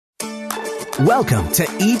Welcome to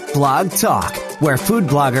Eat Blog Talk, where food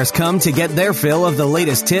bloggers come to get their fill of the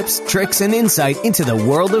latest tips, tricks, and insight into the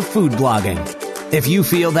world of food blogging. If you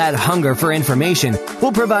feel that hunger for information,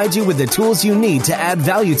 we'll provide you with the tools you need to add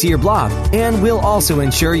value to your blog, and we'll also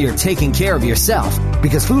ensure you're taking care of yourself,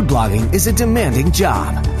 because food blogging is a demanding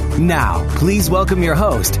job. Now, please welcome your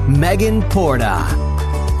host, Megan Porta.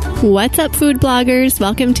 What's up, food bloggers?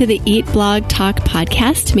 Welcome to the Eat Blog Talk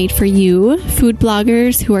podcast, made for you, food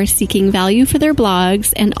bloggers who are seeking value for their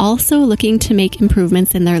blogs and also looking to make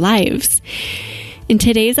improvements in their lives. In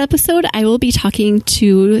today's episode, I will be talking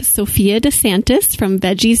to Sophia DeSantis from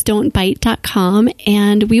veggiesdon'tbite.com,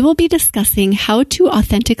 and we will be discussing how to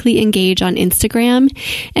authentically engage on Instagram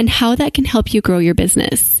and how that can help you grow your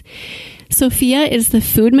business. Sophia is the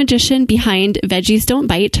food magician behind Veggies Don't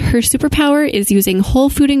Bite. Her superpower is using whole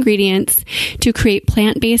food ingredients to create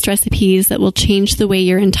plant-based recipes that will change the way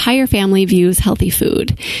your entire family views healthy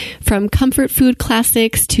food. From comfort food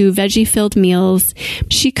classics to veggie-filled meals,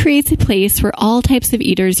 she creates a place where all types of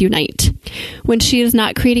eaters unite. When she is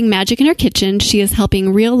not creating magic in her kitchen, she is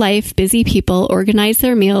helping real-life busy people organize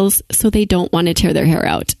their meals so they don't want to tear their hair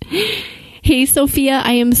out. Hey, Sophia,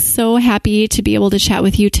 I am so happy to be able to chat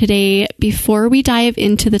with you today. Before we dive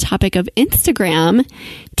into the topic of Instagram,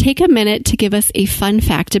 take a minute to give us a fun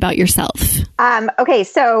fact about yourself. Okay,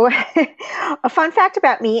 so a fun fact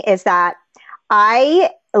about me is that I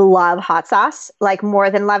love hot sauce, like more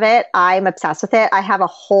than love it. I'm obsessed with it. I have a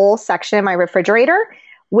whole section in my refrigerator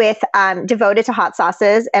with devoted to hot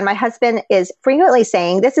sauces. And my husband is frequently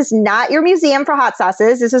saying, this is not your museum for hot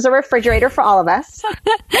sauces. This is a refrigerator for all of us.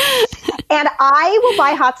 And I will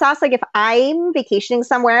buy hot sauce. Like if I'm vacationing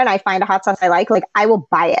somewhere and I find a hot sauce I like I will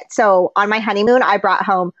buy it. So on my honeymoon, I brought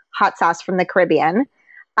home hot sauce from the Caribbean.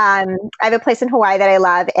 I have a place in Hawaii that I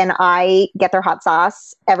love, and I get their hot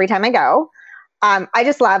sauce every time I go. I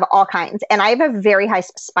just love all kinds, and I have a very high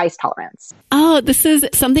spice tolerance. Oh, this is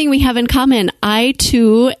something we have in common. I,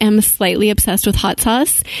 too, am slightly obsessed with hot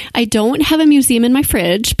sauce. I don't have a museum in my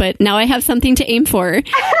fridge, but now I have something to aim for.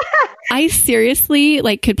 I seriously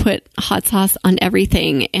could put hot sauce on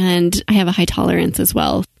everything, and I have a high tolerance as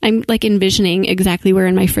well. I'm envisioning exactly where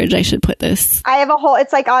in my fridge I should put this. I have a whole,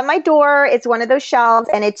 it's on my door. It's one of those shelves,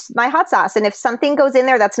 and it's my hot sauce. And if something goes in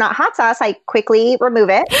there that's not hot sauce, I quickly remove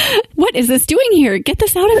it. What is this doing here? Get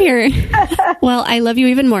this out of here. Well, I love you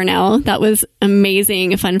even more now. That was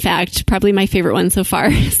amazing. Fun fact, probably my favorite one so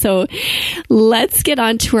far. So let's get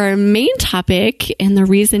on to our main topic and the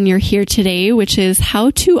reason you're here today, which is how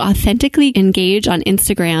to authentically engage on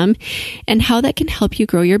Instagram and how that can help you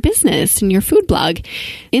grow your business and your food blog.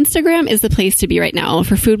 Instagram is the place to be right now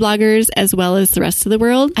for food bloggers as well as the rest of the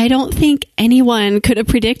world. I don't think anyone could have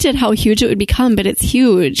predicted how huge it would become, but it's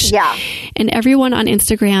huge. Yeah. And everyone on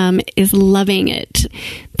Instagram is loving it.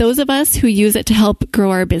 Those of us who use it to help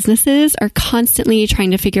grow our businesses are constantly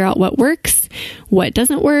trying to figure out what works, what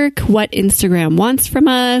doesn't work, what Instagram wants from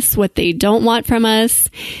us, what they don't want from us.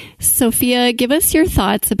 Sophia, give us your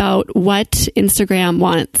thoughts about what Instagram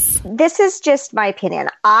wants. This is just my opinion.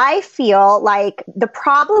 I feel like the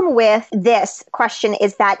problem with this question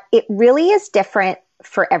is that it really is different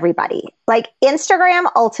for everybody. Instagram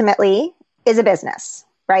ultimately is a business,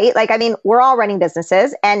 right? We're all running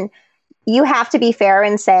businesses, and you have to be fair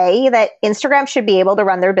and say that Instagram should be able to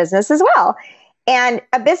run their business as well. And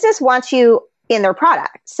a business wants you in their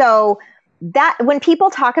product. So that when people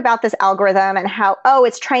talk about this algorithm and how,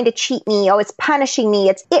 it's trying to cheat me, it's punishing me,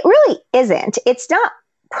 it really isn't. It's not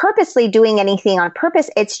purposely doing anything on purpose.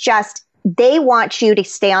 It's just they want you to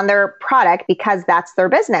stay on their product because that's their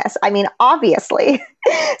business. Obviously.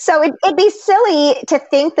 So it'd be silly to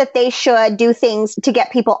think that they should do things to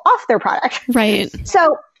get people off their product. Right.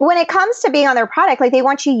 So when it comes to being on their product, they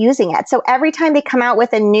want you using it. So every time they come out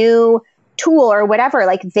with a new tool or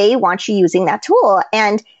whatever, they want you using that tool.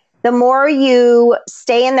 And the more you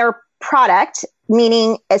stay in their product,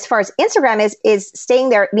 meaning as far as Instagram is staying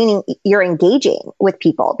there, meaning you're engaging with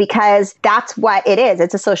people because that's what it is.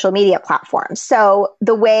 It's a social media platform. So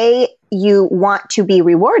the way you want to be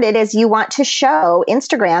rewarded is you want to show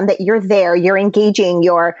Instagram that you're there, you're engaging,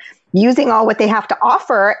 you're using all what they have to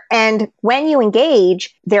offer. And when you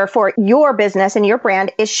engage, therefore, your business and your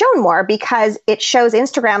brand is shown more because it shows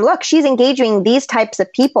Instagram, look, she's engaging these types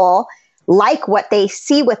of people, like what they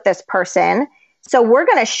see with this person. So we're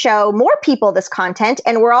going to show more people this content,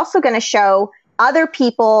 and we're also going to show other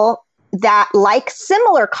people that like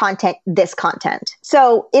similar content, this content.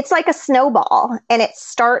 So it's like a snowball, and it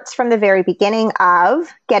starts from the very beginning of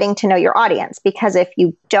getting to know your audience, because if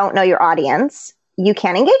you don't know your audience, you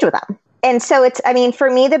can't engage with them. And so it's, for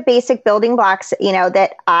me, the basic building blocks,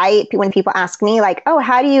 that when people ask me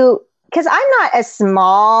how do you because I'm not a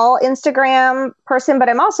small Instagram person, but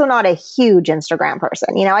I'm also not a huge Instagram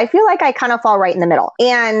person. You know, I feel like I kind of fall right in the middle.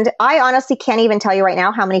 And I honestly can't even tell you right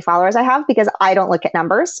now how many followers I have because I don't look at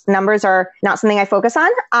numbers. Numbers are not something I focus on.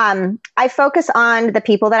 I focus on the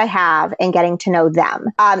people that I have and getting to know them.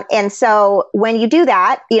 And so when you do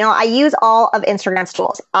that, you know, I use all of Instagram's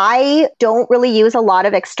tools. I don't really use a lot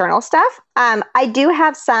of external stuff. I do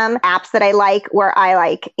have some apps that I like where I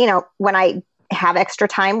like, you know, when I have extra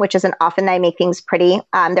time, which isn't often that I make things pretty.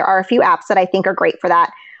 There are a few apps that I think are great for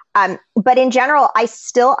that. But in general, I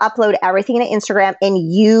still upload everything to Instagram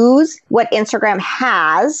and use what Instagram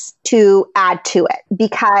has to add to it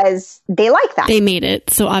because they like that. They made it.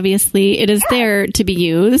 So obviously it is there to be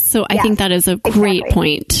used. So I think that is a great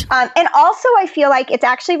point. And also I feel like it's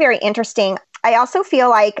actually very interesting. I also feel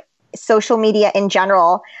like social media in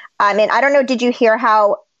general, and I don't know, did you hear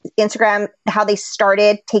how Instagram, how they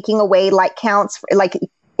started taking away like counts, like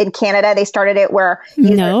in Canada, they started it where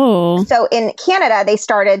so in Canada, they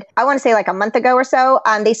started, I want to say like a month ago or so,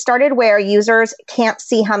 they started where users can't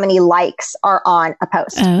see how many likes are on a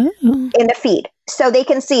post in the feed. So they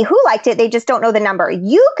can see who liked it. They just don't know the number.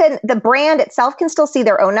 The brand itself can still see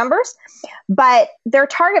their own numbers, but their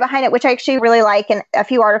target behind it, which I actually really like, and a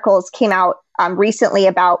few articles came out recently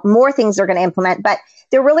about more things they're going to implement, but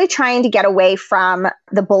they're really trying to get away from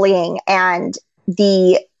the bullying and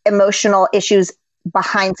the emotional issues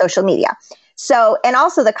behind social media. So, and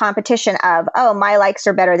also the competition of, oh, my likes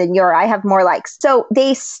are better than I have more likes. So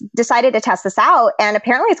they decided to test this out, and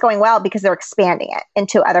apparently it's going well because they're expanding it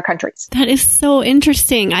into other countries. That is so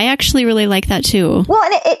interesting. I actually really like that too. Well,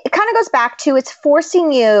 and it kind of goes back to, it's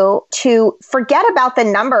forcing you to forget about the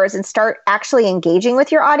numbers and start actually engaging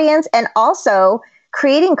with your audience, and also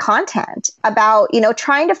creating content about, you know,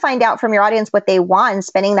 trying to find out from your audience what they want and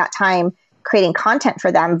spending that time creating content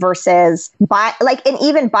for them versus and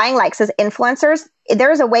even buying likes as influencers.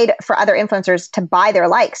 There's a way for other influencers to buy their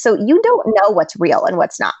likes. So you don't know what's real and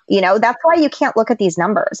what's not, you know, that's why you can't look at these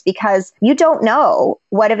numbers because you don't know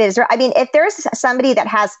what it is. I mean, if there's somebody that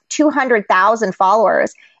has 200,000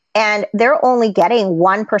 followers and they're only getting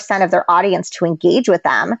 1% of their audience to engage with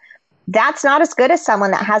them, that's not as good as someone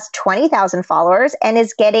that has 20,000 followers and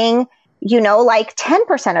is getting, you know, like 10%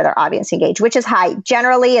 of their audience engaged, which is high.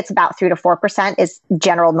 Generally, it's about 3 to 4% is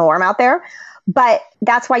general norm out there. But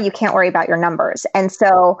that's why you can't worry about your numbers. And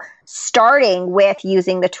so starting with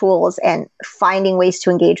using the tools and finding ways to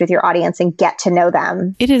engage with your audience and get to know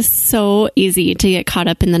them. It is so easy to get caught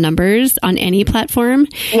up in the numbers on any platform.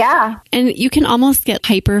 Yeah. And you can almost get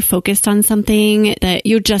hyper focused on something that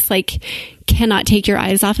you just like cannot take your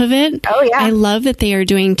eyes off of it. Oh, yeah. I love that they are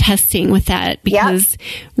doing testing with that because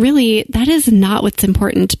really that is not what's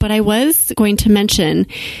important. But I was going to mention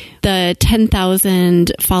the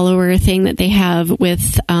 10,000 follower thing that they have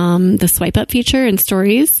with the swipe up feature in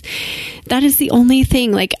stories. That is the only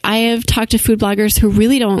thing. Like, I have talked to food bloggers who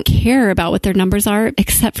really don't care about what their numbers are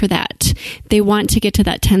except for that. They want to get to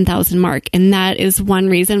that 10,000 mark. And that is one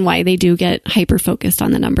reason why they do get hyper focused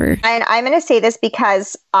on the number. And I'm going to say this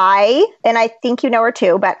because I think you know her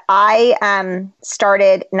too, but I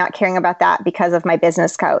started not caring about that because of my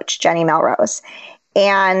business coach, Jenny Melrose.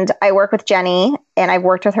 And I work with Jenny, and I've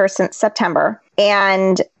worked with her since September.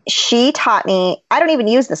 And she taught me, I don't even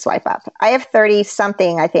use the swipe up. I have 30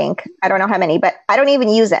 something, I think. I don't know how many, but I don't even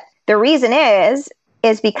use it. The reason is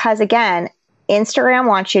because, again, Instagram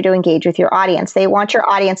wants you to engage with your audience. They want your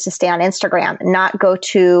audience to stay on Instagram, not go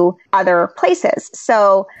to other places.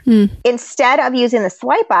 So instead of using the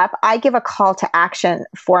swipe up, I give a call to action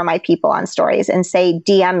for my people on stories and say,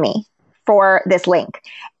 DM me for this link.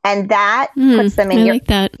 And that puts them in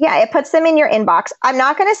it puts them in your inbox. I'm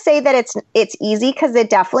not going to say that it's easy because it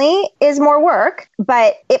definitely is more work,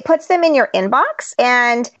 but it puts them in your inbox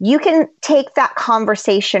and you can take that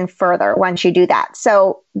conversation further once you do that.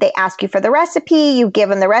 So they ask you for the recipe, you give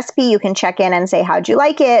them the recipe, you can check in and say, how'd you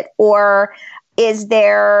like it? Or is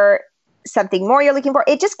there something more you're looking for?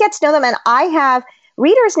 It just gets to know them. And I have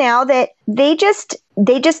readers now that they just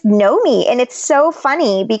know me. And it's so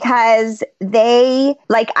funny because they,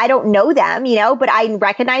 like, I don't know them, you know, but I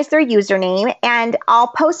recognize their username and I'll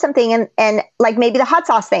post something and like maybe the hot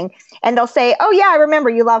sauce thing. And they'll say, oh yeah, I remember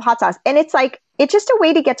you love hot sauce. And it's like, it's just a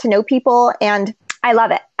way to get to know people. And I love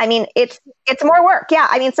it. I mean, it's more work. Yeah.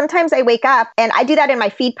 I mean, sometimes I wake up and I do that in my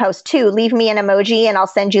feed post too. Leave me an emoji and I'll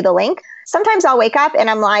send you the link. Sometimes I'll wake up and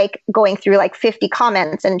I'm like going through like 50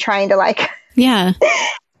 comments and trying to like, yeah.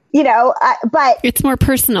 You know, but it's more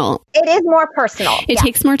personal. It is more personal. It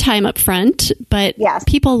takes more time up front, but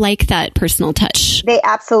people like that personal touch. They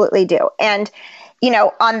absolutely do. And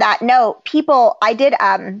on that note, I did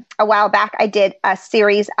a while back, I did a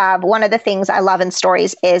series of, one of the things I love in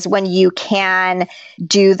stories is when you can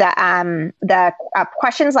do the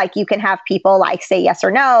questions, like you can have people like say yes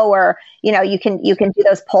or no, or, you can do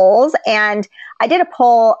those polls. And I did a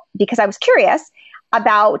poll because I was curious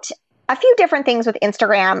about a few different things with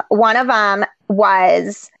Instagram. One of them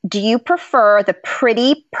was, do you prefer the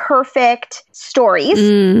pretty, perfect stories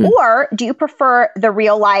or do you prefer the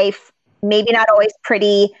real life, maybe not always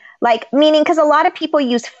pretty, like, meaning, because a lot of people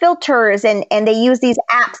use filters and they use these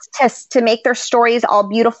apps to make their stories all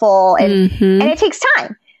beautiful and it takes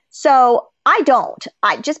time. So I don't.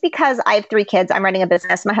 Just because I have 3 kids, I'm running a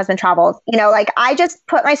business, my husband travels, I just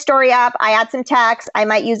put my story up, I add some text, I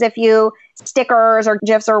might use a few stickers or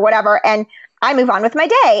GIFs or whatever, and I move on with my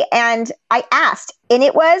day. And I asked, and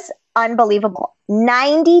it was unbelievable.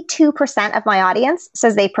 92% of my audience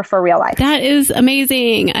says they prefer real life. That is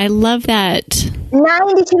amazing. I love that.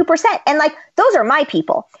 92%. And those are my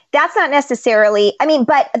people. That's not necessarily,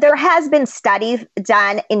 but there has been studies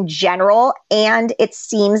done in general, and it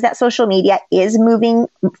seems that social media is moving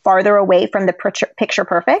farther away from the picture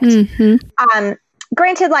perfect.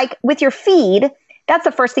 Granted, with your feed, that's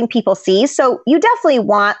the first thing people see. So you definitely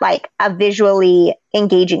want a visually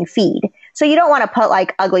engaging feed. So you don't want to put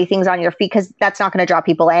ugly things on your feed because that's not going to draw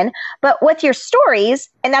people in. But with your stories,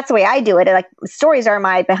 and that's the way I do it, stories are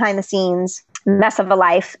my behind the scenes mess of a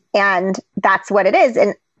life. And that's what it is.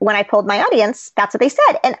 And when I polled my audience, that's what they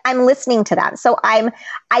said. And I'm listening to them. So I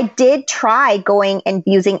did try going and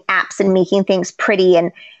using apps and making things pretty,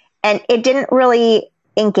 and it didn't really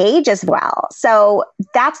engage as well. So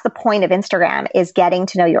that's the point of Instagram, is getting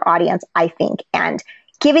to know your audience, I think, and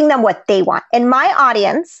giving them what they want. And my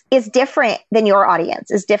audience is different than your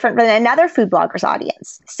audience, is different than another food blogger's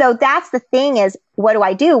audience. So that's the thing, is what do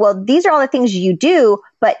I do? Well, these are all the things you do,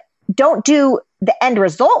 but don't do the end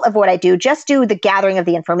result of what I do. Just do the gathering of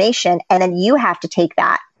the information. And then you have to take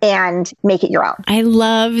that and make it your own. I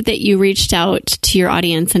love that you reached out to your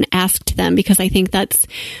audience and asked them, because I think that's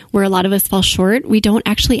where a lot of us fall short. We don't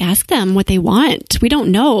actually ask them what they want. We don't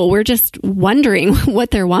know. We're just wondering what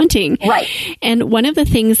they're wanting. Right. And one of the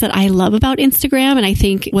things that I love about Instagram, and I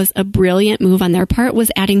think was a brilliant move on their part, was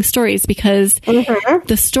adding stories, because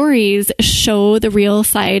the stories show the real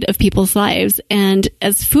side of people's lives. And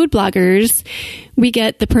as food bloggers, we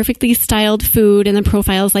get the perfectly styled food and the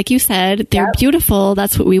profiles, like you said, they're beautiful.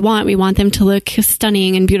 That's what we want. We want them to look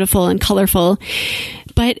stunning and beautiful and colorful.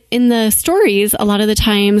 But in the stories, a lot of the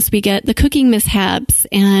times we get the cooking mishaps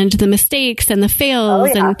and the mistakes and the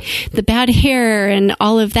fails and the bad hair and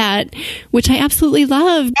all of that, which I absolutely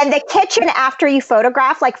love. And the kitchen after you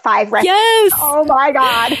photograph 5 recipes. Yes. Oh my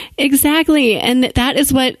God. Exactly. And that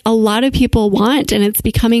is what a lot of people want. And it's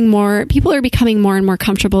becoming people are becoming more and more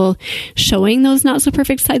comfortable showing those not so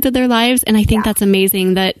perfect sides of their lives. And I think that's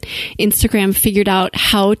amazing that Instagram figured out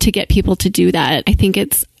how to get people to do that. I think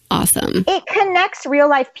it's awesome. It connects real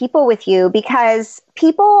life people with you, because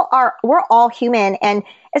we're all human. And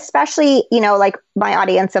especially, my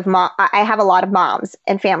audience of I have a lot of moms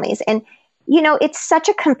and families, and, it's such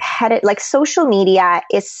a competitive, social media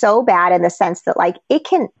is so bad in the sense that it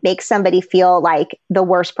can make somebody feel like the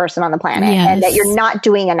worst person on the planet and that you're not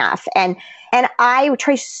doing enough. And I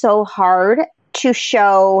try so hard to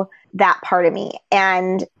show that part of me.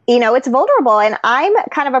 And, it's vulnerable, and I'm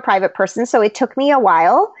kind of a private person. So it took me a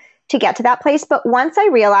while to get to that place. But once I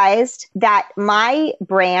realized that my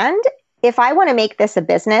brand, if I want to make this a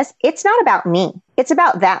business, it's not about me, it's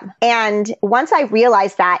about them. And once I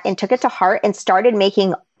realized that and took it to heart and started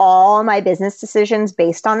making all my business decisions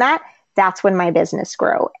based on that, that's when my business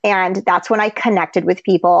grew. And that's when I connected with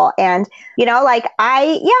people. And,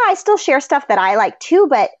 I still share stuff that I like too,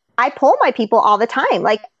 but I poll my people all the time.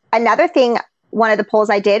 Another thing, one of the polls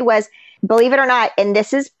I did was, believe it or not, and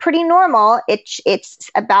this is pretty normal, it's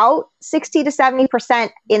about 60 to 70%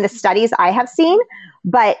 in the studies I have seen,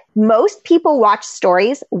 but most people watch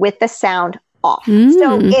stories with the sound off.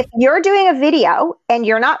 So if you're doing a video and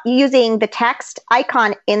you're not using the text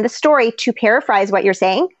icon in the story to paraphrase what you're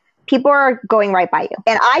saying, people are going right by you.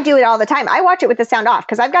 And I do it all the time. I watch it with the sound off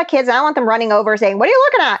because I've got kids and I want them running over saying, "What are you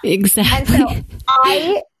looking at?" Exactly. And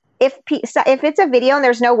so if it's a video and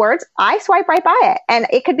there's no words, I swipe right by it. And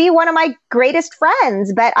it could be one of my greatest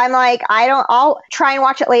friends, but I'm like, I'll try and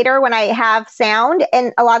watch it later when I have sound.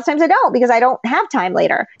 And a lot of times I don't, because I don't have time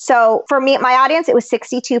later. So for me, my audience, it was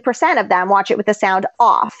 62% of them watch it with the sound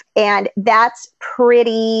off. And that's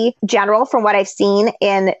pretty general from what I've seen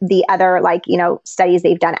in the other, studies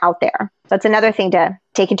they've done out there. So it's another thing to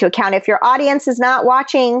take into account if your audience is not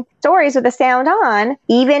watching stories with the sound on,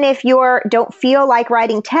 even if you don't feel like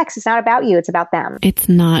writing text, it's not about you, it's about them. It's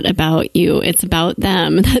not about you, it's about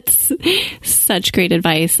them. That's such great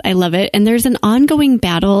advice. I love it. And there's an ongoing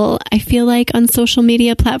battle, I feel like, on social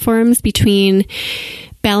media platforms between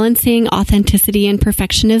balancing authenticity and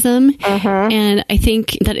perfectionism. And I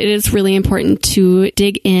think that it is really important to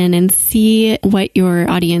dig in and see what your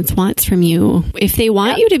audience wants from you. If they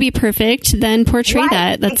want you to be perfect, then portray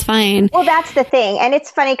that. That's fine. Well, that's the thing. And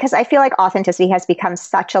it's funny because I feel like authenticity has become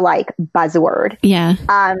such a buzzword. Yeah.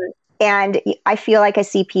 And I feel like I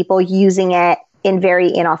see people using it in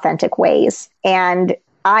very inauthentic ways. And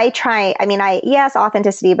yes,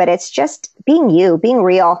 authenticity, but it's just being you, being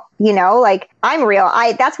real, I'm real.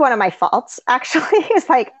 That's one of my faults, actually. It's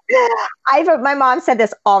my mom said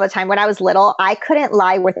this all the time. When I was little, I couldn't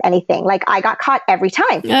lie with anything. I got caught every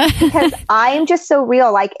time because I'm just so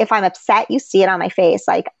real. If I'm upset, you see it on my face.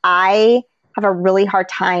 I have a really hard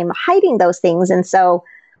time hiding those things. And so,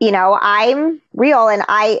 I'm real, and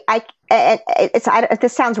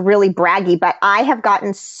this sounds really braggy, but I have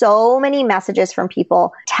gotten so many messages from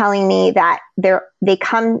people telling me that they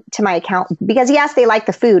come to my account because, yes, they like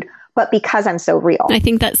the food, but because I'm so real. I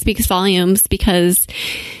think that speaks volumes because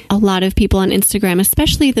a lot of people on Instagram,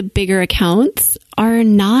 especially the bigger accounts, are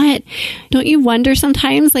not. Don't you wonder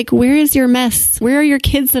sometimes, where is your mess? Where are your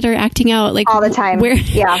kids that are acting out? All the time.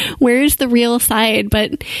 Where is the real side?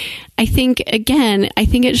 But I think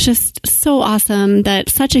it's just so awesome that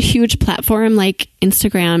such a huge platform like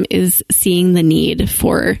Instagram is seeing the need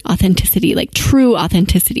for authenticity, true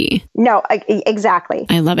authenticity. No, exactly.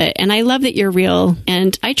 I love it. And I love that you're real.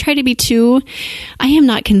 And I try to be too. I am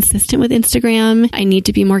not consistent with Instagram. I need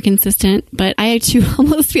to be more consistent, but I too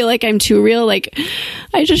almost feel like I'm too real.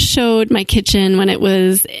 I just showed my kitchen when it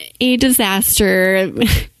was a disaster.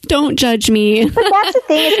 Don't judge me. But that's the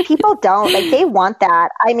thing is people don't. They want that.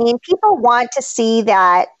 I mean, people want to see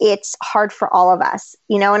that it's hard for all of us,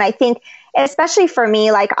 and I think, especially for me,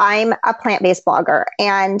 I'm a plant-based blogger,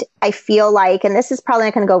 and I feel and this is probably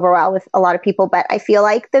not going to go over well with a lot of people, but I feel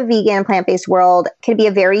like the vegan plant-based world can be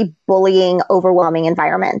a very bullying, overwhelming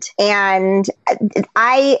environment. And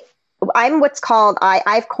I'm what's called,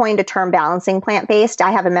 I've coined a term, balancing plant-based.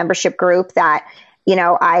 I have a membership group that,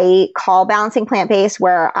 I call balancing plant-based,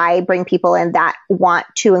 where I bring people in that want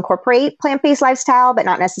to incorporate plant-based lifestyle, but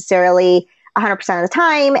not necessarily 100% of the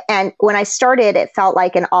time. And when I started, it felt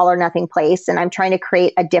like an all or nothing place. And I'm trying to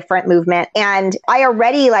create a different movement. And I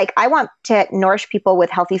already I want to nourish people with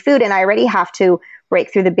healthy food. And I already have to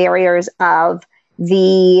break through the barriers of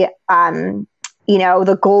the,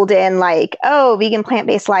 the golden, vegan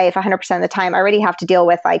plant-based life 100% of the time. I already have to deal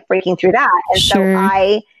with breaking through that. And Sure.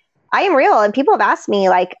 So I am real. And people have asked me,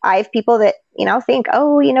 I have people that, think,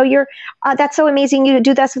 you're, that's so amazing. You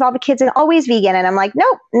do this with all the kids and always vegan. And I'm like,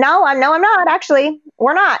 no, I'm not. Actually,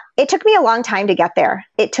 we're not. It took me a long time to get there.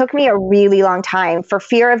 It took me a really long time for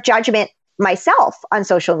fear of judgment myself on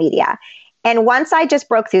social media. And once I just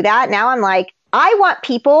broke through that, now I'm I want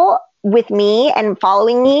people with me and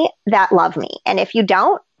following me that love me. And if you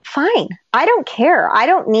don't, fine. I don't care. I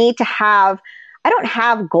don't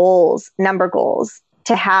have number goals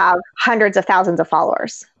to have hundreds of thousands of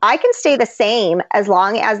followers. I can stay the same as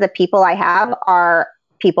long as the people I have are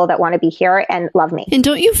people that want to be here and love me. And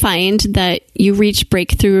don't you find that you reach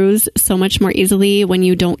breakthroughs so much more easily when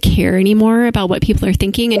you don't care anymore about what people are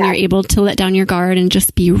thinking and you're able to let down your guard and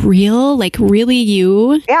just be real, really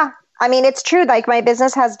you? Yeah. I mean, it's true. My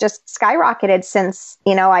business has just skyrocketed since,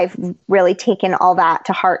 I've really taken all that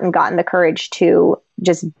to heart and gotten the courage to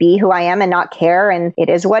just be who I am and not care. And it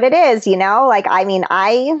is what it is,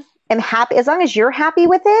 I am happy as long as you're happy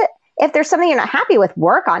with it. If there's something you're not happy with,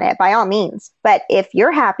 work on it by all means. But if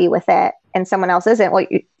you're happy with it and someone else isn't, well,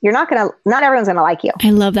 not everyone's going to like you. I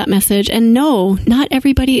love that message. And no, not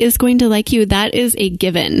everybody is going to like you. That is a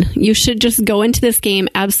given. You should just go into this game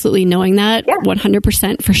absolutely knowing that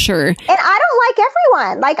 100% for sure. And I don't like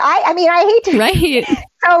everyone. I hate to be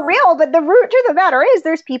so real, but the root to the matter is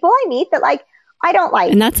there's people I meet that I don't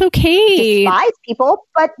like. And that's okay. Despise people,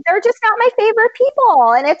 but they're just not my favorite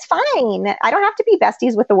people. And it's fine. I don't have to be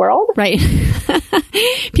besties with the world. Right.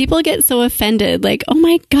 People get so offended. Oh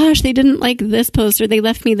my gosh, they didn't like this post or they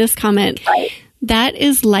left me this comment. Right. That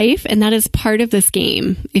is life. And that is part of this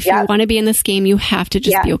game. If you want to be in this game, you have to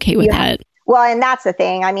just be okay with that. Well, and that's the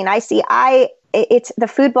thing. It's the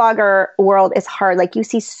food blogger world is hard. You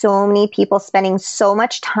see so many people spending so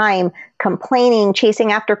much time complaining,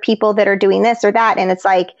 chasing after people that are doing this or that. And it's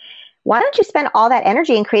why don't you spend all that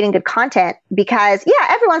energy in creating good content? Because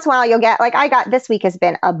every once in a while you'll get, this week has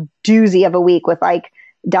been a doozy of a week with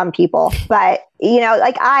dumb people. But,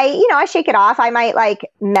 like I shake it off. I might like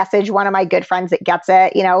message one of my good friends that gets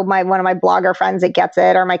it, one of my blogger friends that gets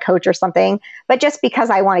it, or my coach or something, but just because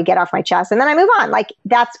I want to get off my chest, and then I move on. Like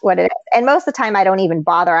that's what it is. And most of the time I don't even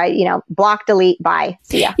bother. I, block, delete, bye.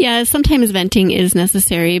 See ya. Yeah. Sometimes venting is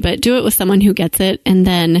necessary, but do it with someone who gets it and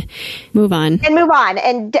then move on.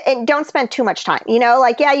 And don't spend too much time,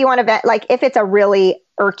 like, yeah, you want to vent, like if it's a really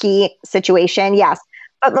irky situation, yes.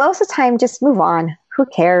 But most of the time, just move on. Who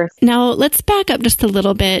cares? Now, let's back up just a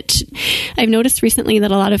little bit. I've noticed recently that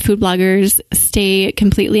a lot of food bloggers stay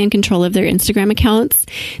completely in control of their Instagram accounts.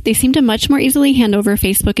 They seem to much more easily hand over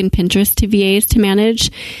Facebook and Pinterest to VAs to manage.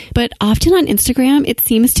 But often on Instagram, it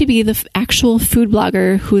seems to be the actual food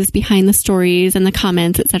blogger who is behind the stories and the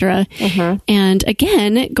comments, etc. Mm-hmm. And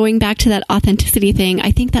again, going back to that authenticity thing,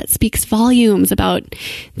 I think that speaks volumes about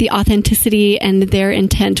the authenticity and their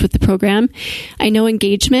intent with the program. I know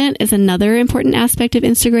engagement is another important aspect of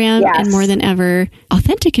Instagram, yes. And more than ever,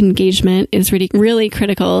 authentic engagement is really, really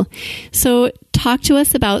critical. So talk to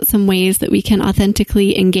us about some ways that we can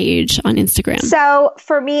authentically engage on Instagram. So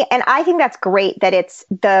for me, and I think that's great that it's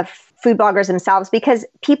the food bloggers themselves, because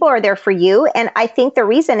people are there for you. And I think the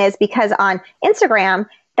reason is because on Instagram,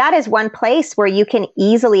 that is one place where you can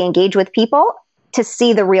easily engage with people to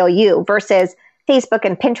see the real you versus Facebook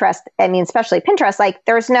and Pinterest. I mean, especially Pinterest, like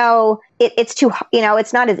there's it's too,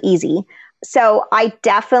 it's not as easy. So I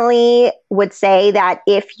definitely would say that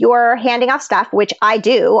if you're handing off stuff, which I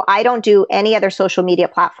don't do any other social media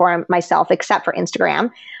platform myself except for Instagram.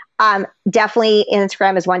 Definitely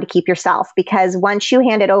Instagram is one to keep yourself, because once you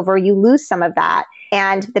hand it over, you lose some of that.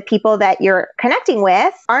 And the people that you're connecting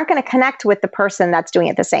with aren't going to connect with the person that's doing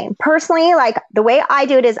it the same. Personally, like the way I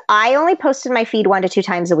do it is I only post in my feed 1 to 2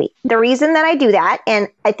 times a week. The reason that I do that, and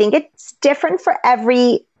I think it's different for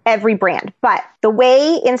every brand, but the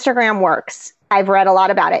way Instagram works, I've read a lot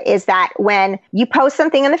about it, is that when you post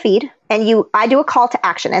something in the feed and I do a call to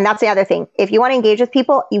action. And that's the other thing. If you want to engage with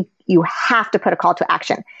people, you have to put a call to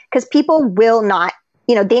action, because people will not,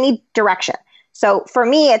 they need direction. So for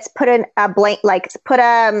me, it's put in a blank, like put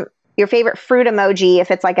your favorite fruit emoji, if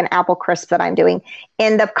it's like an apple crisp that I'm doing,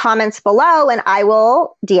 in the comments below, and I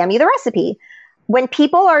will DM you the recipe. When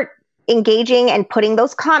people are engaging and putting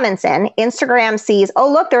those comments in, Instagram sees,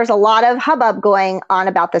 oh, look, there's a lot of hubbub going on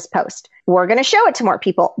about this post. We're going to show it to more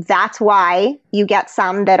people. That's why you get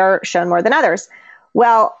some that are shown more than others.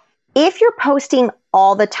 Well, if you're posting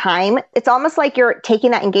all the time, it's almost like you're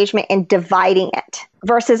taking that engagement and dividing it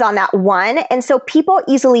versus on that one. And so people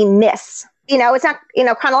easily miss, it's not,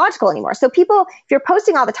 chronological anymore. So people, if you're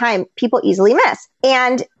posting all the time, people easily miss.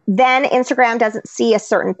 And then Instagram doesn't see a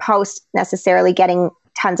certain post necessarily getting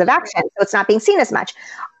tons of action. So it's not being seen as much.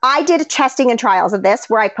 I did testing and trials of this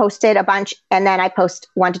where I posted a bunch and then I post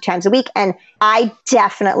 1 to 2 times a week. And I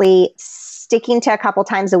definitely, sticking to a couple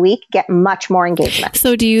times a week, get much more engagement.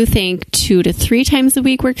 So do you think 2 to 3 times a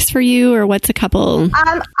week works for you, or what's a couple?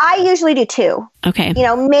 I usually do 2. Okay.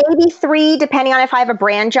 Maybe 3 depending on if I have a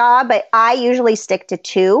brand job, but I usually stick to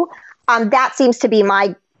 2. That seems to be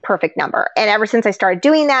my perfect number. And ever since I started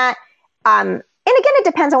doing that, and again, it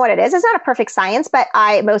depends on what it is. It's not a perfect science, but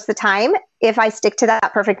most of the time, if I stick to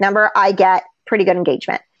that perfect number, I get pretty good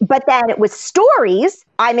engagement. But then with stories,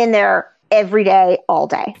 I'm in there every day, all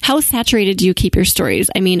day. How saturated do you keep your stories?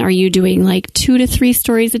 I mean, are you doing like 2 to 3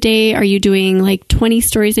 stories a day? Are you doing like 20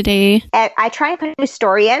 stories a day? I try and put a new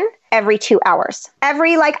story in every 2 hours. I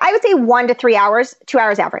would say 1 to 3 hours, 2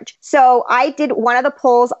 hours average. So I did one of the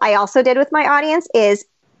polls I also did with my audience is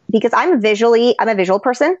because I'm a visual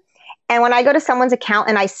person. And when I go to someone's account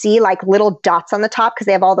and I see like little dots on the top because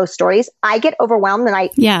they have all those stories, I get overwhelmed and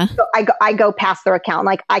I go past their account.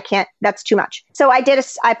 Like I can't, that's too much. So I did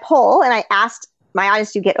a poll and I asked my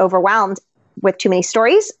audience to get overwhelmed with too many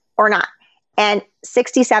stories or not. And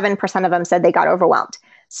 67% of them said they got overwhelmed.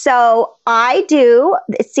 So my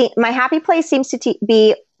happy place seems to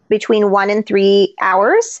be between 1 and 3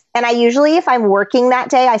 hours. And I usually, if I'm working that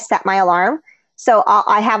day, I set my alarm. So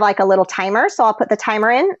I have like a little timer. So I'll put the timer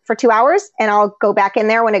in for 2 hours and I'll go back in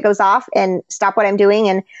there when it goes off and stop what I'm doing.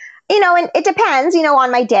 And, and it depends,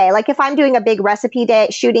 on my day. Like if I'm doing a big recipe day,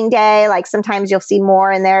 shooting day, like sometimes you'll see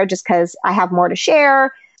more in there just because I have more to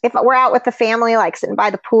share. If we're out with the family, like sitting by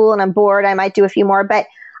the pool and I'm bored, I might do a few more. But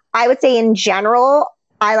I would say in general,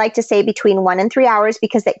 I like to say between 1 and 3 hours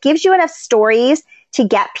because that gives you enough stories to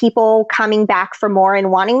get people coming back for more and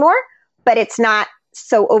wanting more. But it's not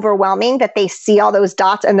so overwhelming that they see all those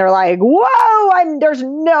dots and they're like, whoa, there's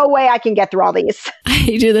no way I can get through all these.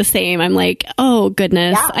 I do the same. I'm like, oh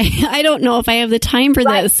goodness, yeah. I don't know if I have the time for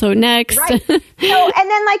this. So next. Right. So, and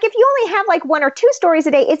then like, if you only have like 1 or 2 stories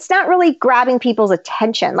a day, it's not really grabbing people's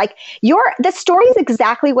attention. Like the story is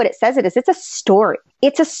exactly what it says it is. It's a story.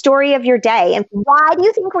 It's a story of your day. And why do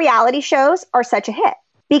you think reality shows are such a hit?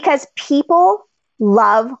 Because people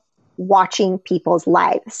love watching people's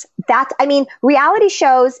lives. Reality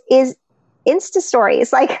shows is Insta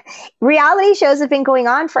stories. Like reality shows have been going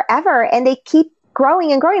on forever and they keep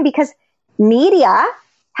growing and growing because media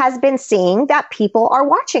has been seeing that people are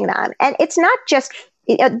watching them. And it's not just,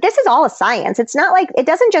 this is all a science. It's not like, it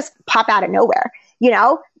doesn't just pop out of nowhere,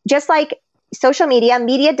 just like social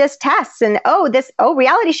media does tests and,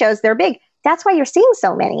 reality shows, they're big. That's why you're seeing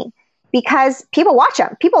so many. Because people watch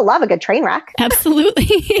them. People love a good train wreck.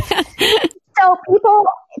 Absolutely. So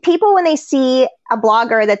people, when they see a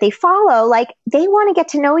blogger that they follow, like they want to get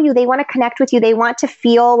to know you. They want to connect with you. They want to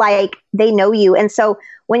feel like they know you. And so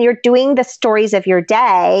when you're doing the stories of your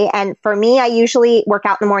day, and for me, I usually work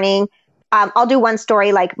out in the morning. I'll do one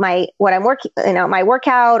story like my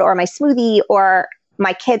workout or my smoothie or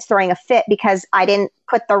my kids throwing a fit because I didn't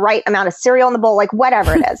put the right amount of cereal in the bowl, like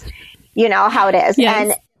whatever it is, how it is.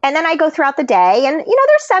 Yes. And then I go throughout the day and,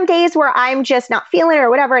 there's some days where I'm just not feeling it or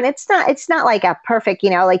whatever. And it's not like a perfect,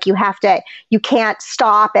 like you can't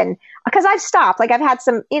stop. And because I've stopped, like I've had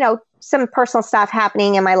some personal stuff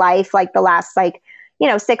happening in my life, like the last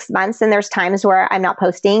 6 months. And there's times where I'm not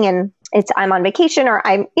posting and I'm on vacation or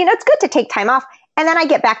it's good to take time off. And then I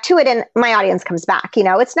get back to it and my audience comes back.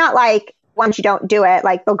 It's not like once you don't do it,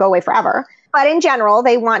 like they'll go away forever. But in general,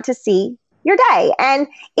 they want to see your day. And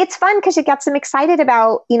it's fun because it gets them excited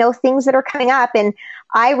about, things that are coming up. And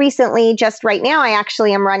I recently, just right now, I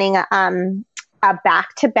actually am running a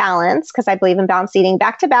Back to Balance, because I believe in balanced eating,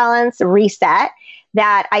 Back to Balance reset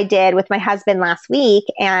that I did with my husband last week.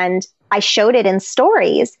 And I showed it in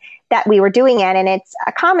stories that we were doing it. And it's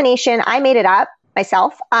a combination. I made it up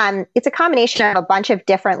myself. It's a combination of a bunch of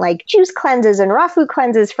different like juice cleanses and raw food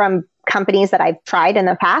cleanses from companies that I've tried in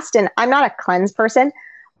the past. And I'm not a cleanse person.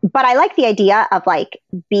 But I like the idea of like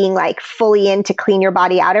being like fully in to clean your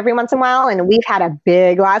body out every once in a while. And we've had a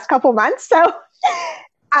big last couple months. So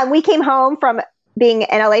we came home from being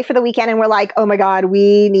in LA for the weekend and we're like, oh my God,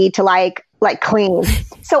 we need to like clean.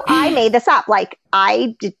 So I made this up. Like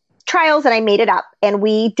I did trials and I made it up and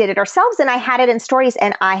we did it ourselves and I had it in stories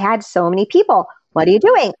and I had so many people. What are you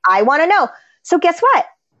doing? I want to know. So guess what?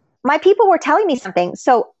 My people were telling me something.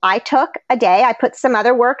 So I took a day, I put some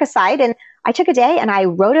other work aside and I took a day and I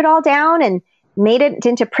wrote it all down and made it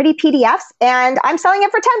into pretty PDFs and I'm selling it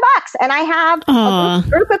for $10. And I have a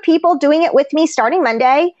group of people doing it with me starting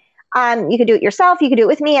Monday. You can do it yourself. You can do it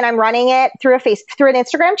with me. And I'm running it through an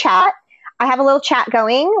Instagram chat. I have a little chat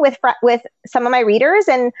going with some of my readers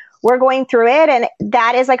and we're going through it. And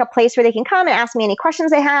that is like a place where they can come and ask me any questions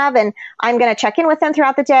they have. And I'm going to check in with them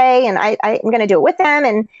throughout the day. And I'm going to do it with them.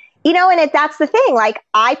 And that's the thing. Like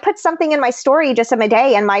I put something in my story just of my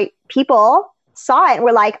day and my people saw it and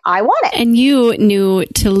were like, I want it. And you knew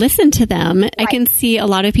to listen to them. Right. I can see a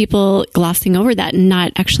lot of people glossing over that and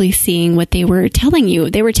not actually seeing what they were telling you.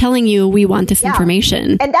 They were telling you, we want this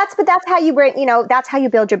information. And that's how you that's how you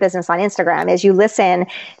build your business on Instagram is you listen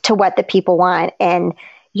to what the people want. And,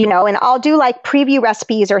 and I'll do like preview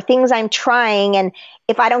recipes or things I'm trying. And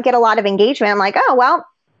if I don't get a lot of engagement, I'm like, oh, well,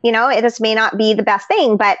 this may not be the best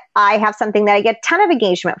thing, but I have something that I get a ton of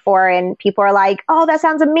engagement for. And people are like, oh, that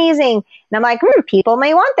sounds amazing. And I'm like, people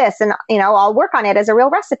may want this. And, I'll work on it as a real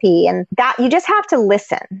recipe. And that you just have to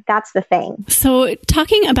listen. That's the thing. So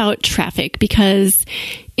talking about traffic, because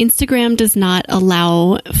Instagram does not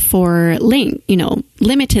allow for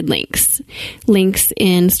limited links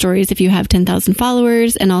in stories if you have 10,000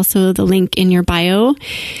 followers and also the link in your bio.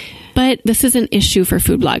 But this is an issue for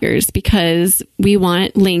food bloggers because we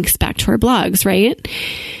want links back to our blogs, right?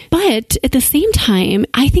 But at the same time,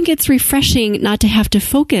 I think it's refreshing not to have to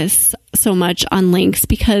focus so much on links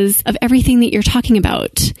because of everything that you're talking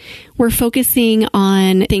about. We're focusing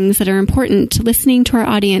on things that are important, listening to our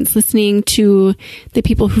audience, listening to the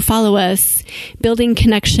people who follow us, building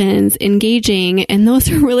connections, engaging, and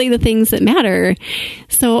those are really the things that matter.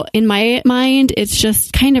 So in my mind, it's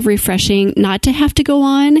just kind of refreshing not to have to go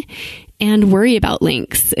on and worry about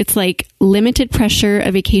links. It's like limited pressure,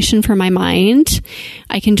 a vacation for my mind.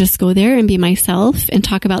 I can just go there and be myself and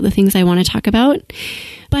talk about the things I want to talk about.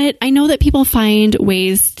 But I know that people find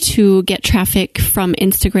ways to get traffic from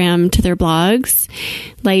Instagram to their blogs,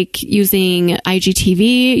 like using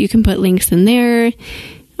IGTV. You can put links in there.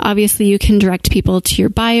 Obviously, you can direct people to your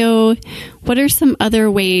bio. What are some other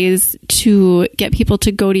ways to get people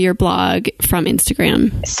to go to your blog from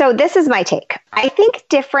Instagram? So this is my take. I think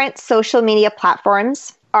different social media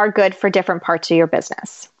platforms are good for different parts of your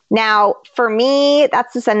business. Now, for me,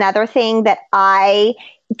 that's just another thing that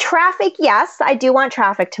traffic, yes, I do want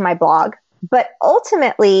traffic to my blog, but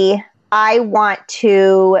ultimately I want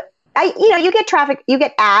to, you get traffic, you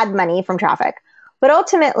get ad money from traffic, but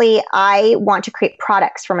ultimately I want to create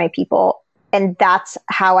products for my people. And that's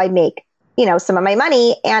how I make, some of my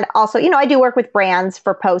money. And also, I do work with brands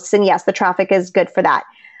for posts, and yes, the traffic is good for that.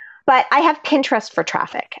 But I have Pinterest for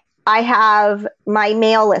traffic. I have my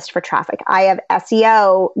mail list for traffic. I have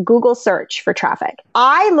SEO, Google search for traffic.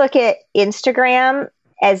 I look at Instagram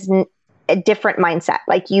as a different mindset.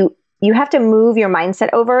 Like you have to move your mindset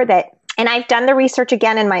over that. And I've done the research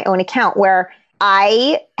again in my own account where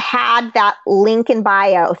I had that link in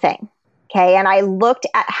bio thing. Okay. And I looked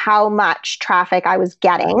at how much traffic I was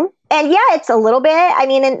getting. And yeah, it's a little bit.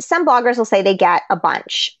 And some bloggers will say they get a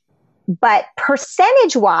bunch. But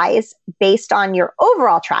percentage wise, based on your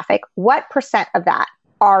overall traffic, what percent of that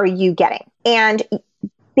are you getting? And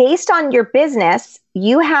based on your business,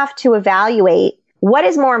 you have to evaluate what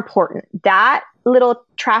is more important, that little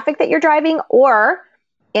traffic that you're driving, or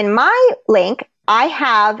in my link, I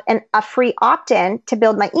have a free opt-in to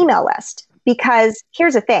build my email list. Because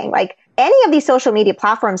here's the thing, like any of these social media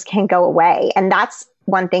platforms can go away. And that's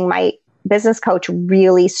one thing my business coach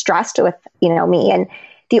really stressed with, me. And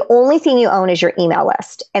the only thing you own is your email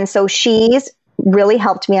list. And so she's really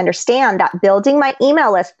helped me understand that building my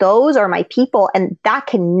email list, those are my people, and that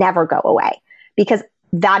can never go away because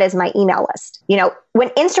that is my email list. When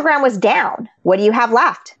Instagram was down, what do you have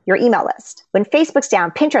left? Your email list. When Facebook's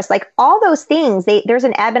down, Pinterest, like all those things, there's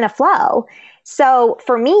an ebb and a flow. So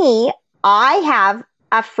for me, I have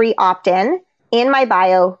a free opt-in in my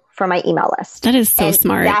bio for my email list. That is so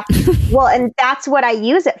smart. And that's what I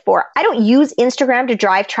use it for. I don't use Instagram to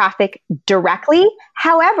drive traffic directly.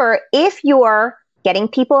 However, if you're getting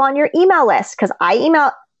people on your email list, because I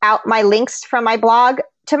email out my links from my blog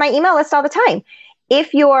to my email list all the time.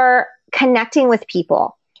 If you're connecting with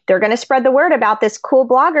people, they're going to spread the word about this cool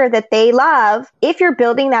blogger that they love. If you're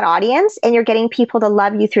building that audience and you're getting people to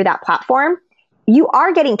love you through that platform, you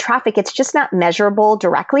are getting traffic. It's just not measurable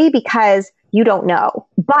directly because you don't know.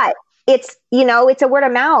 But it's, it's a word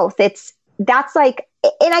of mouth. And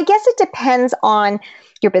I guess it depends on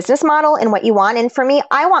your business model and what you want. And for me,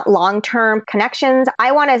 I want long-term connections.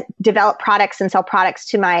 I want to develop products and sell products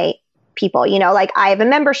to my people. Like I have a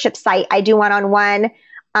membership site. I do one-on-one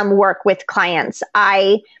work with clients.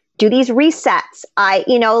 I do these resets. I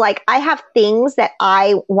have things that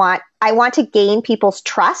I want to gain people's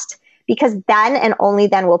trust, because then and only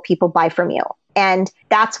then will people buy from you. And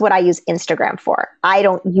that's what I use Instagram for. I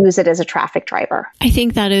don't use it as a traffic driver. I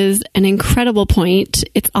think that is an incredible point.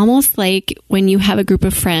 It's almost like when you have a group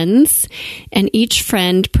of friends and each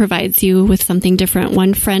friend provides you with something different.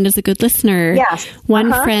 One friend is a good listener. Yes.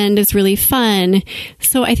 One friend is really fun.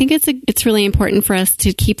 So I think it's really important for us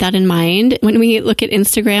to keep that in mind when we look at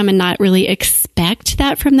Instagram and not really expect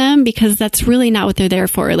that from them, because that's really not what they're there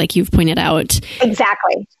for, like you've pointed out.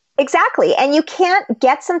 Exactly. And you can't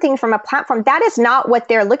get something from a platform. That is not what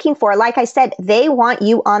they're looking for. Like I said, they want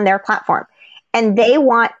you on their platform and they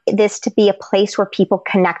want this to be a place where people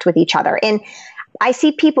connect with each other. And I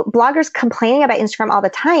see bloggers complaining about Instagram all the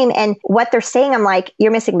time, and what they're saying, I'm like,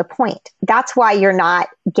 you're missing the point. That's why you're not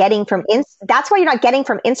getting from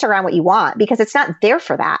Instagram what you want, because it's not there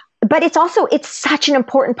for that. But it's such an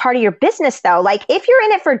important part of your business though. Like if you're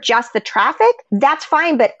in it for just the traffic, that's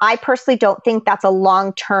fine. But I personally don't think that's a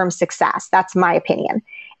long-term success. That's my opinion.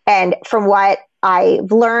 And from what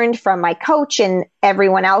I've learned from my coach and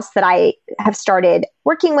everyone else that I have started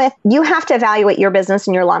working with, you have to evaluate your business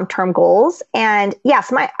and your long-term goals. And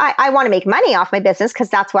yes, I want to make money off my business because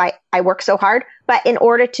that's why I work so hard. But in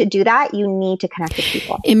order to do that, you need to connect with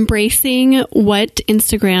people. Embracing what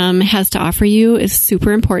Instagram has to offer you is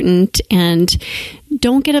super important. And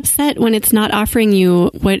don't get upset when it's not offering you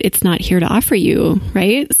what it's not here to offer you,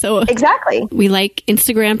 right? So exactly. We like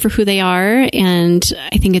Instagram for who they are. And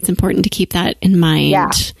I think it's important to keep that in mind. Yeah,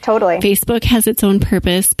 totally. Facebook has its own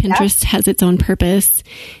purpose. Pinterest has its own purpose.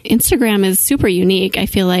 Instagram is super unique. I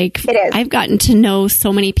feel like it is. I've gotten to know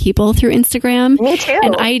so many people through Instagram. Me too.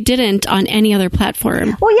 And I didn't on any other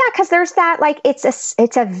platform. Well, yeah, because there's that, like, it's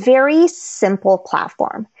a very simple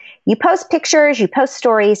platform. You post pictures, you post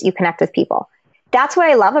stories, you connect with people. That's what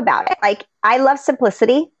I love about it. Like, I love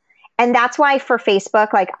simplicity. And that's why for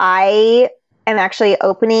Facebook, like, I am actually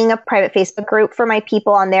opening a private Facebook group for my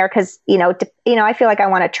people on there because, I feel like I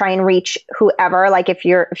want to try and reach whoever, like if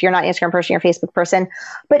you're not an Instagram person, you're a Facebook person.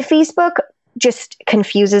 But Facebook just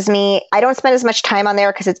confuses me. I don't spend as much time on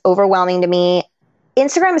there because it's overwhelming to me.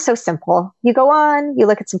 Instagram is so simple. You go on, you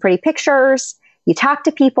look at some pretty pictures, you talk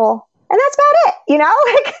to people, and that's about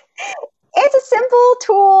it, Like, it's a simple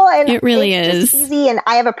tool, and it really is easy. And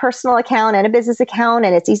I have a personal account and a business account,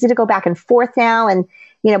 and it's easy to go back and forth now. And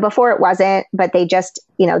before it wasn't, but they just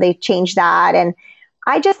they changed that, and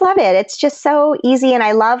I just love it. It's just so easy, and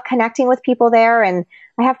I love connecting with people there. And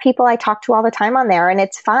I have people I talk to all the time on there, and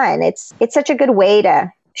it's fun. It's such a good way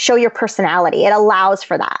to show your personality. It allows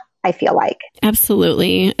for that, I feel like.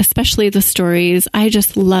 Absolutely. Especially the stories. I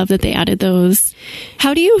just love that they added those.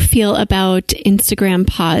 How do you feel about Instagram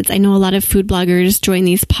pods? I know a lot of food bloggers join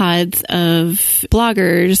these pods of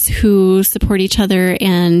bloggers who support each other,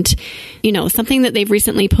 and, something that they've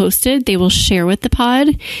recently posted, they will share with the pod.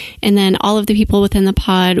 And then all of the people within the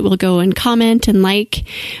pod will go and comment and like.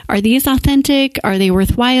 Are these authentic? Are they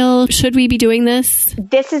worthwhile? Should we be doing this?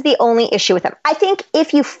 This is the only issue with them. I think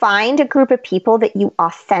if you find a group of people that you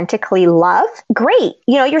authentically love, great.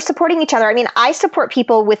 You're supporting each other. I mean, I support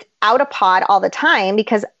people without a pod all the time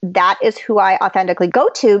because that is who I authentically go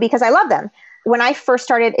to because I love them. When I first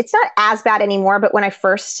started, it's not as bad anymore, but when I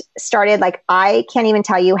first started, like, I can't even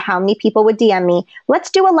tell you how many people would DM me,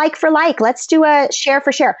 let's do a like for like, let's do a share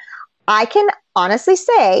for share. I can honestly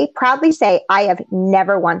proudly say, I have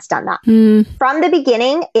never once done that. From the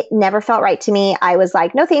beginning, it never felt right to me. I was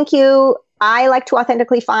like, no, thank you. I like to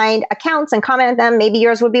authentically find accounts and comment on them. Maybe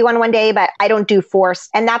yours would be one day, but I don't do force.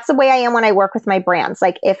 And that's the way I am when I work with my brands.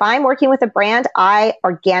 Like if I'm working with a brand, I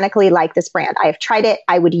organically like this brand. I have tried it.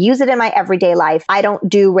 I would use it in my everyday life. I don't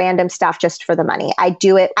do random stuff just for the money. I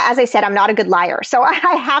do it. As I said, I'm not a good liar. So I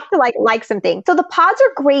have to like something. So the pods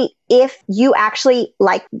are great if you actually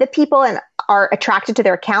like the people and are attracted to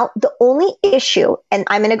their account. The only issue, and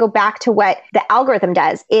I'm going to go back to what the algorithm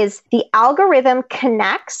does, is the algorithm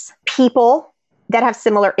connects people that have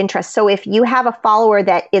similar interests. So if you have a follower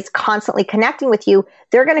that is constantly connecting with you,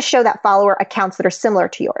 they're going to show that follower accounts that are similar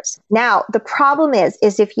to yours. Now, the problem is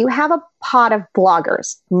if you have a pod of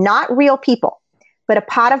bloggers, not real people, but a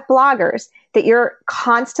pod of bloggers that you're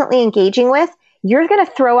constantly engaging with, you're going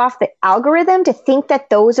to throw off the algorithm to think that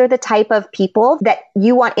those are the type of people that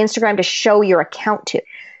you want Instagram to show your account to.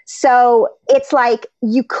 So it's like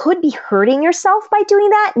you could be hurting yourself by doing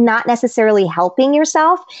that, not necessarily helping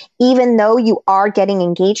yourself, even though you are getting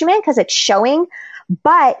engagement because it's showing.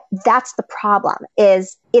 But that's the problem,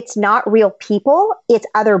 is it's not real people, it's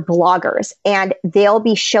other bloggers, and they'll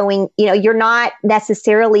be showing, you're not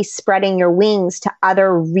necessarily spreading your wings to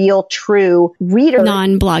other real, true readers.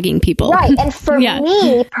 Non-blogging people. Right. And for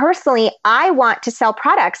me personally, I want to sell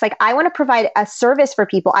products. Like I want to provide a service for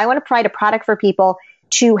people. I want to provide a product for people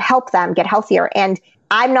to help them get healthier. And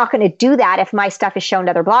I'm not going to do that if my stuff is shown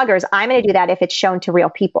to other bloggers. I'm going to do that if it's shown to real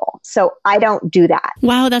people. So I don't do that.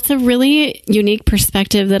 Wow, that's a really unique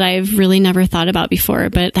perspective that I've really never thought about before,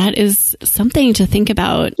 but that is something to think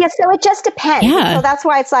about. Yeah, so it just depends. Yeah. So that's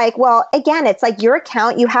why it's like, well, again, it's like your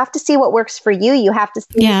account, you have to see what works for you. You have to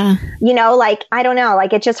see, like, I don't know,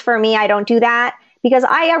 like it's just for me, I don't do that. Because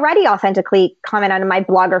I already authentically comment on my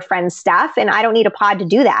blogger friends' stuff, and I don't need a pod to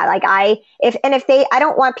do that. Like I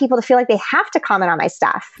don't want people to feel like they have to comment on my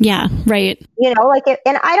stuff. Yeah, right. And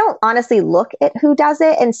I don't honestly look at who does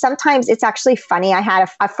it. And sometimes it's actually funny. I had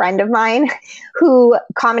a friend of mine who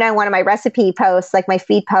commented on one of my recipe posts, like my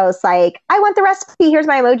feed posts, like, I want the recipe, here's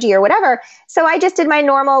my emoji or whatever. So I just did my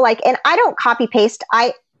normal, and I don't copy paste.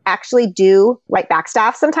 I actually do write back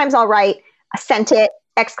stuff. Sometimes I'll write, I sent it,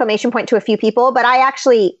 exclamation point to a few people, but I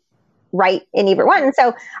actually write in either one. And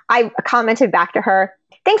so I commented back to her,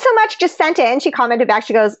 thanks so much, just sent it. And she commented back,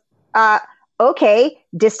 she goes, okay,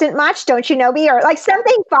 distant much, don't you know me? Or like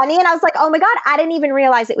something funny. And I was like, oh my God, I didn't even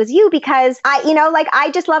realize it was you, because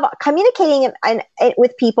I just love communicating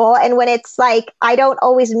with people. And when it's like, I don't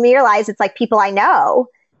always realize it's like people I know,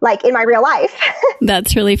 like in my real life.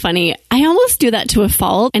 That's really funny. I almost do that to a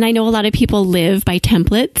fault. And I know a lot of people live by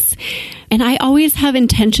templates. And I always have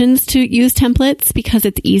intentions to use templates because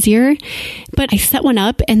it's easier. But I set one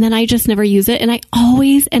up and then I just never use it. And I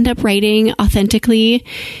always end up writing authentically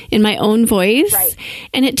in my own voice. Right.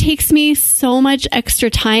 And it takes me so much extra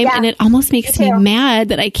time. Yeah, and it almost makes me mad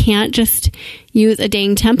that I can't just use a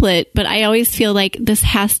dang template. But I always feel like this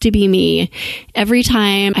has to be me. Every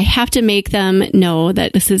time I have to make them know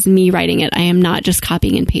that this is me writing it. I am not just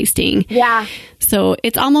copying and pasting. Yeah. So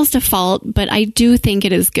it's almost a fault, but I do think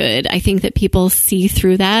it is good. I think think that people see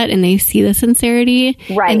through that and they see the sincerity.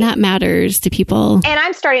 Right. And that matters to people. And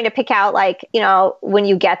I'm starting to pick out, like, you know, when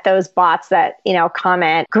you get those bots that, you know,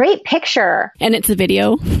 comment, great picture. And it's a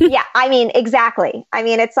video. Yeah. I mean, exactly. I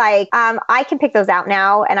mean, it's like, I can pick those out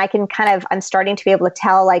now, and I can I'm starting to be able to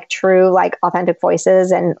tell like true, like authentic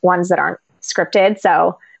voices and ones that aren't scripted.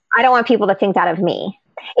 So I don't want people to think that of me.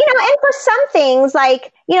 You know, and for some things,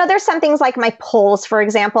 like, you know, there's some things like my polls, for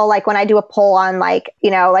example, like when I do a poll on like,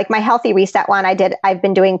 you know, like my healthy reset one, I've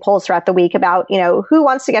been doing polls throughout the week about, you know, who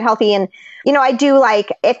wants to get healthy. And, you know, I do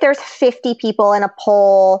like, if there's 50 people in a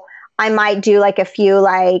poll, I might do like a few,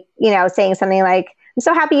 like, you know, saying something like, I'm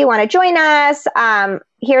so happy you want to join us.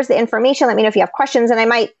 Here's the information. Let me know if you have questions. And I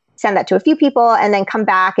might send that to a few people and then come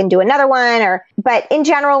back and do another one. But in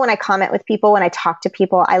general, when I comment with people, when I talk to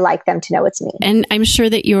people, I like them to know it's me. And I'm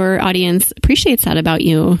sure that your audience appreciates that about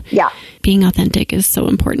you. Yeah. Being authentic is so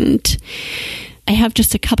important. I have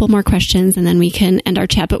just a couple more questions and then we can end our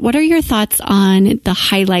chat. But what are your thoughts on the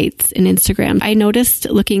highlights in Instagram? I noticed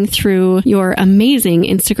looking through your amazing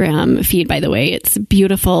Instagram feed, by the way, it's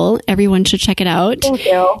beautiful. Everyone should check it out. Thank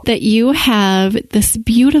you. That you have this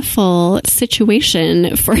beautiful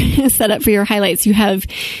situation set up for your highlights. You have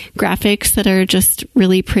graphics that are just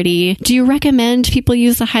really pretty. Do you recommend people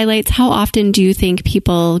use the highlights? How often do you think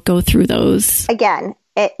people go through those? Again,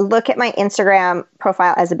 look at my Instagram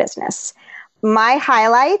profile as a business. My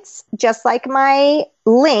highlights, just like my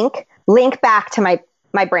link back to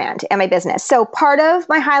my brand and my business. So part of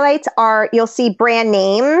my highlights are, you'll see brand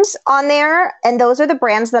names on there. And those are the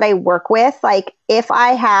brands that I work with. Like if I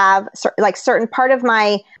have certain part of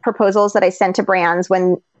my proposals that I send to brands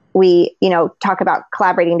when we, you know, talk about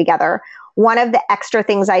collaborating together, one of the extra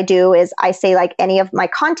things I do is I say like any of my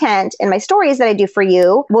content and my stories that I do for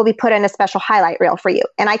you will be put in a special highlight reel for you.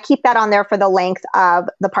 And I keep that on there for the length of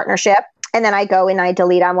the partnership. And then I go and I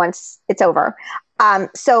delete them once it's over.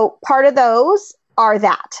 So part of those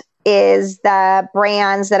is the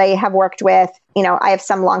brands that I have worked with. You know, I have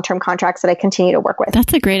some long-term contracts that I continue to work with.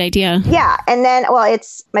 That's a great idea. Yeah. And then,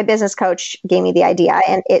 it's my business coach gave me the idea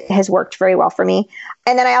and it has worked very well for me.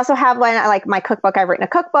 And then I also have one, like my cookbook, I've written a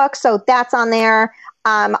cookbook. So that's on there.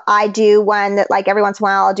 I do one that like every once in a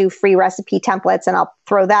while I'll do free recipe templates and I'll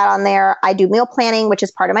throw that on there. I do meal planning, which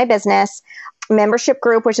is part of my business. Membership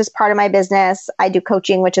group, which is part of my business. I do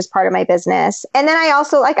coaching, which is part of my business. And then I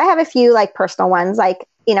also I have a few like personal ones, like,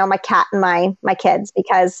 you know, my cat and my kids,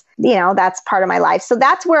 because, you know, that's part of my life. So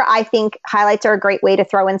that's where I think highlights are a great way to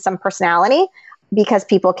throw in some personality, because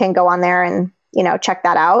people can go on there and, you know, check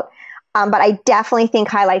that out. But I definitely think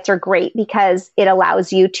highlights are great because it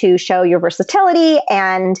allows you to show your versatility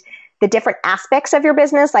and the different aspects of your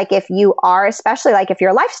business. Like if you are, especially like if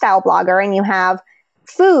you're a lifestyle blogger and you have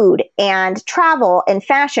food and travel and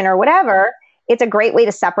fashion or whatever, it's a great way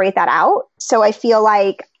to separate that out. So I feel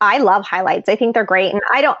like I love highlights. I think they're great. And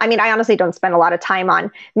I honestly don't spend a lot of time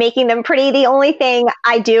on making them pretty. The only thing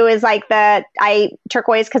I do is like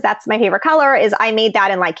turquoise, because that's my favorite color, is I made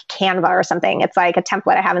that in like Canva or something. It's like a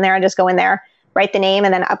template I have in there. I just go in there, write the name,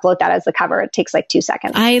 and then upload that as the cover. It takes like 2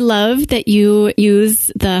 seconds. I love that you use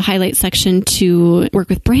the highlight section to work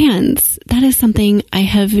with brands. That is something I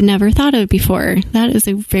have never thought of before. That is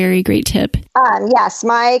a very great tip. Yes,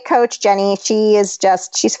 my coach, Jenny,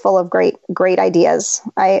 she's full of great ideas.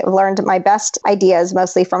 I learned my best ideas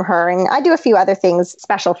mostly from her. And I do a few other things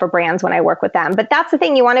special for brands when I work with them. But that's the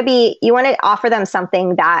thing. You want to offer them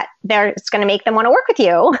something that it's going to make them want to work with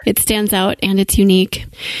you. It stands out and it's unique.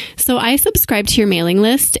 So I subscribe to your mailing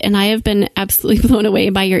list and I have been absolutely blown away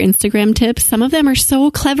by your Instagram tips. Some of them are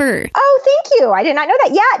so clever. Oh, thank you. I did not know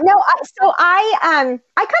that. Yeah, no.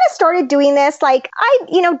 I kind of started doing this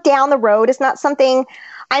down the road. It's not something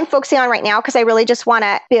I'm focusing on right now because I really just want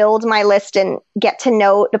to build my list and get to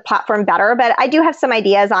know the platform better. But I do have some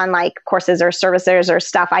ideas on like courses or services or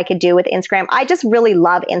stuff I could do with Instagram. I just really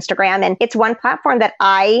love Instagram, and it's one platform that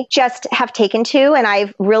I just have taken to, and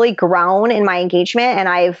I've really grown in my engagement, and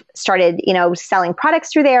I've started, selling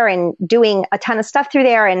products through there and doing a ton of stuff through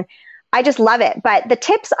there. And I just love it. But the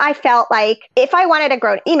tips, I felt like if I wanted to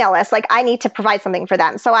grow an email list, like I need to provide something for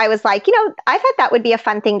them. So I was like, I thought that would be a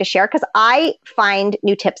fun thing to share because I find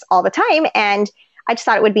new tips all the time. And I just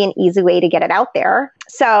thought it would be an easy way to get it out there.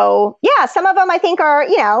 So yeah, some of them I think are,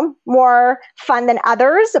 more fun than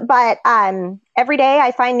others, but every day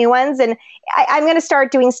I find new ones, and I'm going to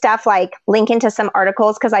start doing stuff like link into some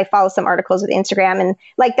articles, because I follow some articles with Instagram, and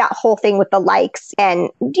like that whole thing with the likes, and,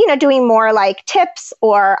 doing more like tips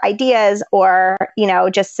or ideas or,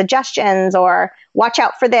 just suggestions or watch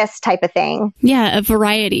out for this type of thing. Yeah, a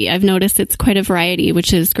variety. I've noticed it's quite a variety,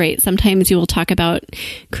 which is great. Sometimes you will talk about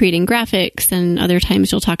creating graphics, and other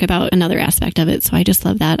times you'll talk about another aspect of it. So I just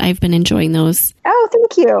love that. I've been enjoying those. Oh,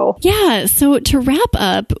 thank you. Yeah. So to wrap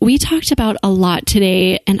up, we talked about a lot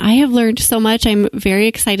today, and I have learned so much. I'm very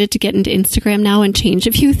excited to get into Instagram now and change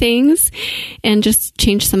a few things and just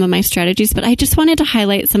change some of my strategies. But I just wanted to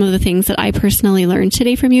highlight some of the things that I personally learned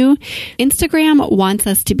today from you. Instagram wants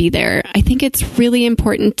us to be there. I think it's really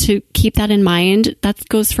important to keep that in mind. That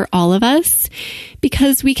goes for all of us,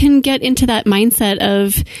 because we can get into that mindset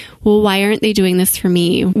of, well, why aren't they doing this for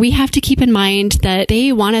me? We have to keep in mind that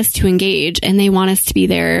they want us to engage and they want us to be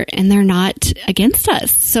there, and they're not against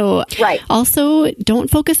us. So also, don't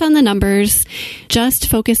focus on the numbers. Just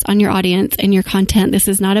focus on your audience and your content. This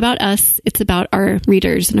is not about us. It's about our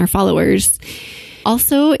readers and our followers.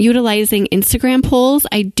 Also, utilizing Instagram polls.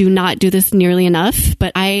 I do not do this nearly enough,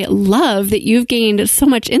 but I love that you've gained so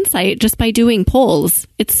much insight just by doing polls.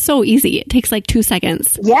 It's so easy. It takes like 2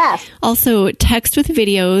 seconds. Yes. Also, text with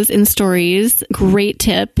videos and stories. Great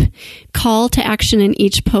tip. Call to action in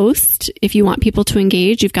each post. If you want people to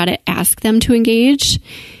engage, you've got to ask them to engage.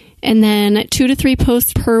 And then 2 to 3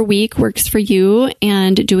 posts per week works for you,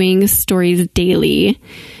 and doing stories daily.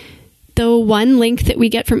 The one link that we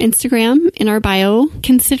get from Instagram in our bio,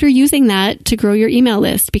 consider using that to grow your email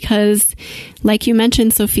list, because like you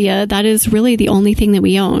mentioned, Sophia, that is really the only thing that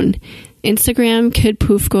we own. Instagram could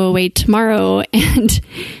poof go away tomorrow and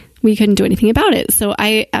we couldn't do anything about it. So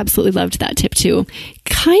I absolutely loved that tip too.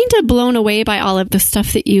 Kind of blown away by all of the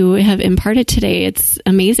stuff that you have imparted today. It's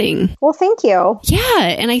amazing. Well, thank you. Yeah.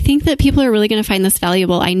 And I think that people are really going to find this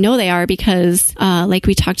valuable. I know they are, because like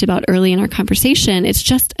we talked about early in our conversation, it's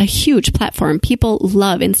just a huge platform. People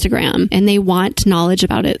love Instagram and they want knowledge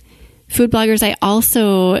about it. Food bloggers, I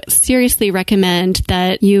also seriously recommend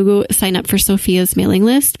that you sign up for Sophia's mailing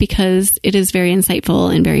list, because it is very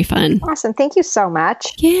insightful and very fun. Awesome. Thank you so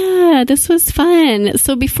much. Yeah, this was fun.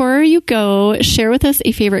 So before you go, share with us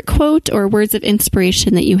a favorite quote or words of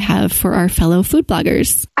inspiration that you have for our fellow food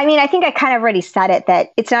bloggers. I mean, I think I kind of already said it,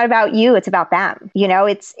 that it's not about you, it's about them.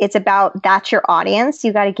 It's about, that's your audience.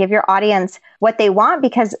 You got to give your audience what they want,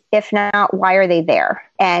 because if not, why are they there?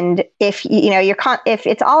 And if if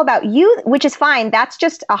it's all about you, which is fine, that's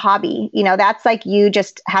just a hobby. That's like you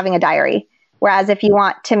just having a diary. Whereas if you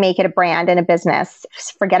want to make it a brand and a business,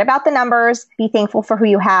 forget about the numbers, be thankful for who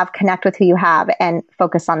you have, connect with who you have, and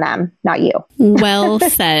focus on them, not you. Well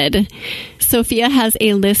said. Sophia has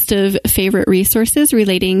a list of favorite resources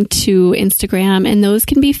relating to Instagram, and those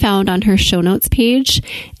can be found on her show notes page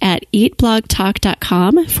at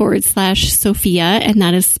eatblogtalk.com/Sophia, and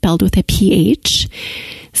that is spelled with a PH.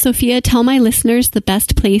 Sophia, tell my listeners the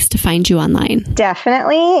best place to find you online.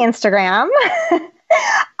 Definitely Instagram.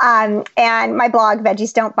 And my blog,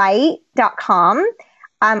 veggiesdon'tbite.com.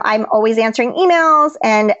 I'm always answering emails,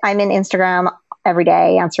 and I'm in Instagram every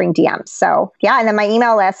day answering DMs. So yeah, and then my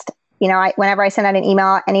email list, whenever I send out an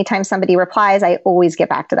email, anytime somebody replies, I always get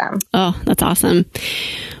back to them. Oh, that's awesome.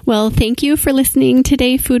 Well, thank you for listening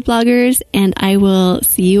today, food bloggers, and I will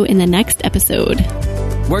see you in the next episode.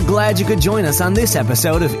 We're glad you could join us on this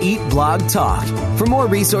episode of Eat Blog Talk. For more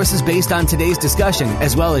resources based on today's discussion,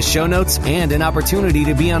 as well as show notes and an opportunity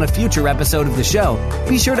to be on a future episode of the show,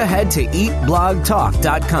 be sure to head to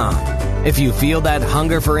eatblogtalk.com. If you feel that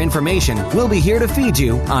hunger for information, we'll be here to feed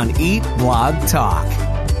you on Eat Blog Talk.